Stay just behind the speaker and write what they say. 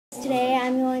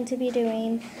I'm going to be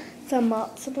doing some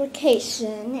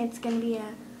multiplication. It's going to be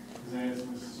a.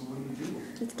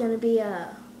 It's going to be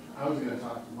a. I was going to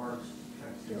talk to Mark.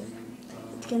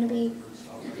 It's going to be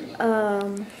a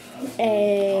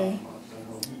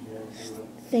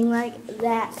thing like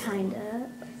that, kind of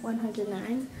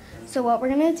 109. So what we're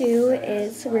going to do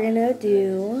is we're going to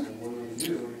do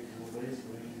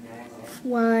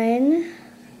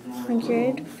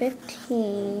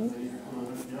 115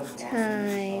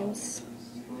 times,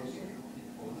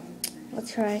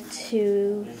 let's try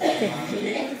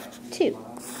 252.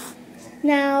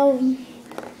 Now,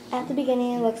 at the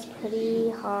beginning it looks pretty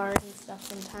hard and stuff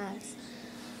sometimes.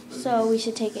 So we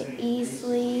should take it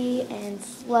easily and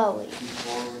slowly.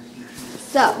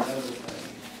 So,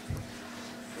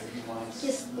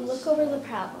 just look over the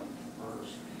problem.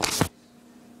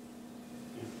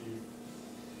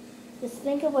 Just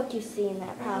think of what you see in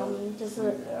that problem. Do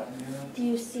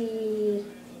you see?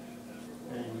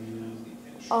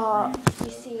 Do you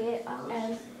see it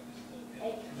as? Do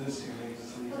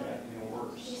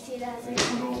you see it as a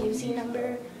confusing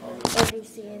number, or do you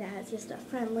see it as just a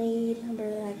friendly number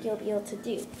that you'll be able to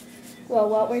do? Well,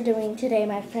 what we're doing today,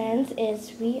 my friends,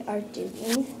 is we are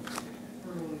doing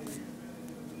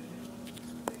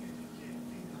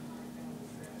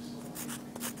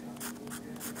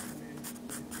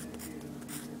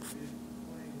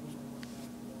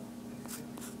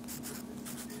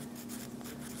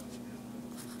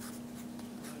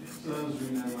So I was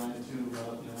reading that line too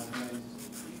about,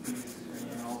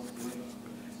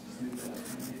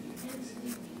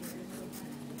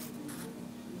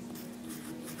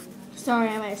 Sorry,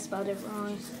 I might have spelled it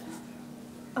wrong.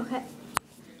 Okay,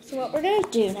 so what we're gonna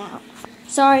do now,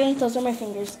 sorry, those are my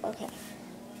fingers, okay,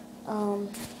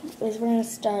 is we're gonna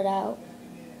start out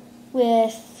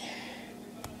with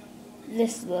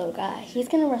this little guy. He's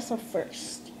gonna wrestle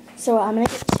first. So I'm gonna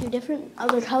get two different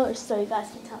other colors so you guys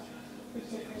can tell the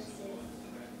differences.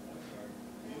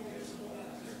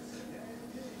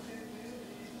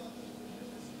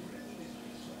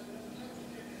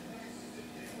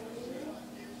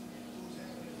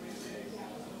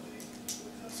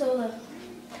 So the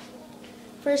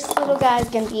first little guy is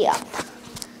going to be up.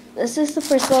 This is the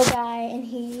first little guy, and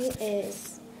he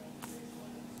is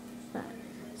 5.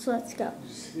 So let's go.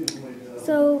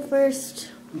 So first,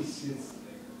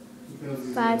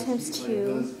 5 times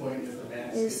 2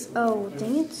 is, oh,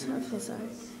 dang it. Okay, sorry.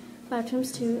 5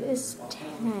 times 2 is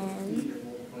 10.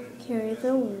 Carry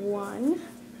the 1.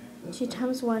 2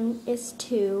 times 1 is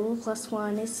 2, plus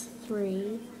 1 is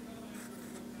 3.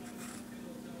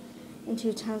 And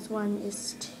 2 times 1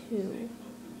 is 2.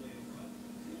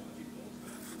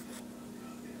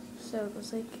 So it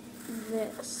goes like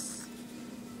this.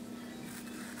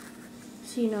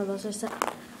 So you know those are set.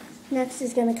 Next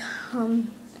is going to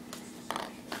come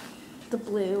the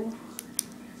blue.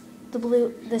 The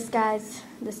blue, this guy's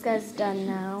done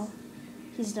now.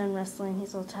 He's done wrestling,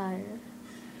 he's all tired.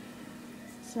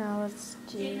 So now let's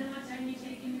do... Jaden, what time are you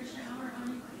taking your shower,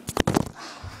 honey?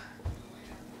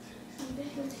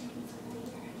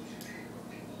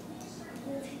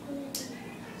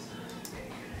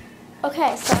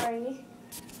 Okay, sorry.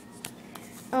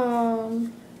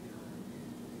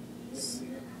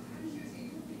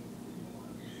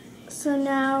 So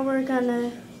now we're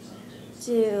gonna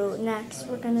do, next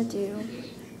we're gonna do,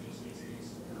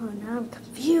 oh, now I'm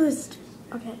confused.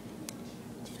 Okay.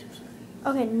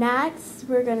 Okay, next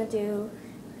we're gonna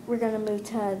move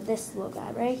to this little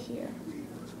guy right here.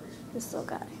 This little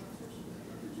guy.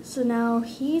 So now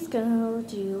he's gonna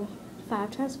do 5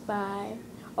 times 5.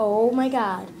 Oh my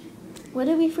God. What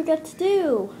did we forget to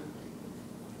do?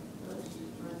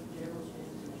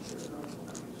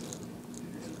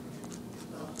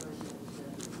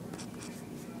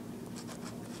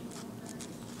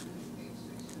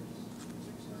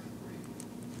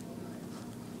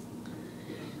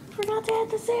 Forgot to add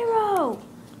the 0. Oh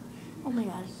my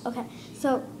God. Okay,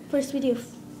 so first we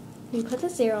put the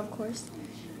 0, of course.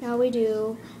 Now we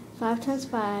do 5 times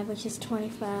 5, which is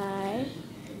 25.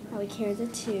 Now we carry the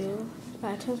 2.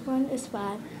 5 times 1 is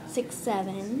 5. 6,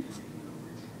 7.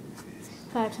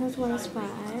 5 times 1 is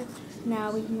 5.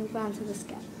 Now we move on to this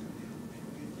guy.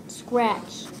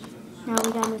 Scratch. Now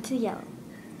we gotta move to yellow.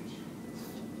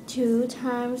 2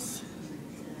 times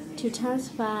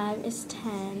 5 is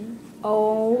 10.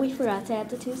 Oh, we forgot to add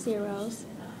the 2 zeros.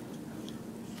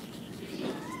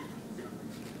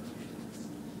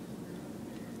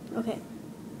 Okay.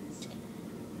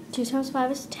 2 times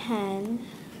 5 is 10.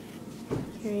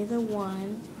 Carry the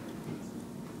 1.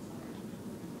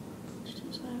 2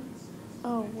 times 5.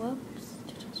 Oh, whoops.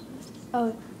 2 times 5.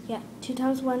 Oh, yeah. 2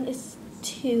 times 1 is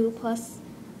 2 plus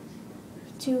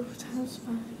 2 times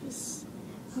 5 is...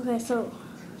 Okay, so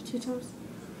 2 times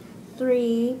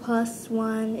 3 plus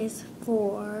 1 is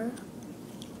 4.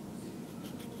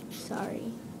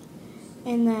 Sorry.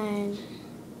 And then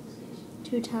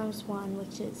 2 times 1,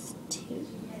 which is 2.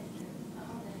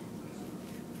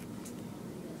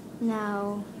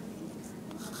 Now,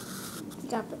 we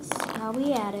got this. Now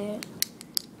we add it.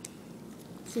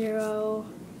 0,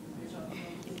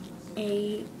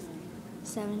 8,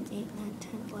 7, 8, 9,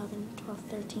 10, 11, 12,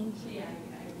 13,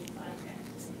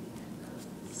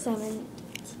 7.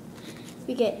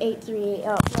 We get 8, 3, 8.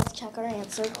 Oh, let's check our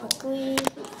answer quickly.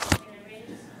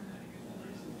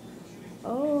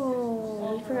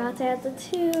 Oh, we forgot to add the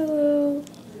 2.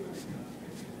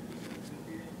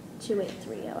 2, 8,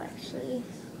 3, oh, actually.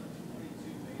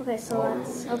 Okay, so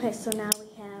now we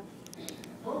have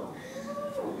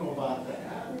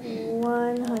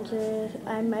 100.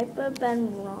 I might have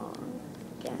been wrong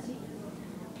again.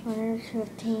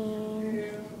 115,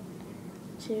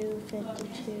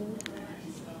 252.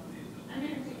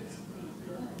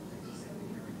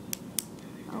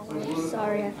 Oh,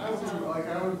 sorry. I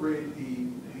would rate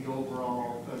the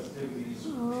overall festivities.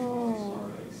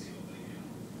 Oh,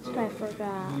 I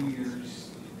forgot. New Year's.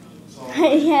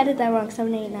 I added that wrong.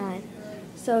 789.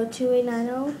 So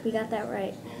 2890. We got that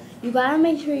right. You gotta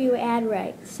make sure you add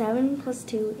right. 7 plus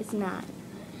 2 is 9.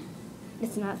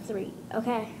 It's not 3.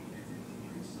 Okay.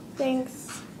 Thanks.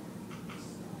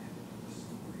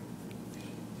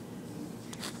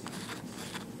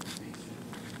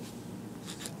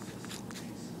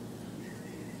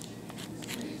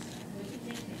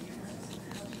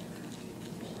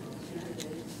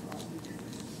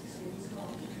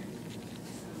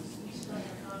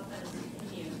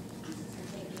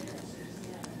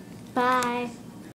 Bye.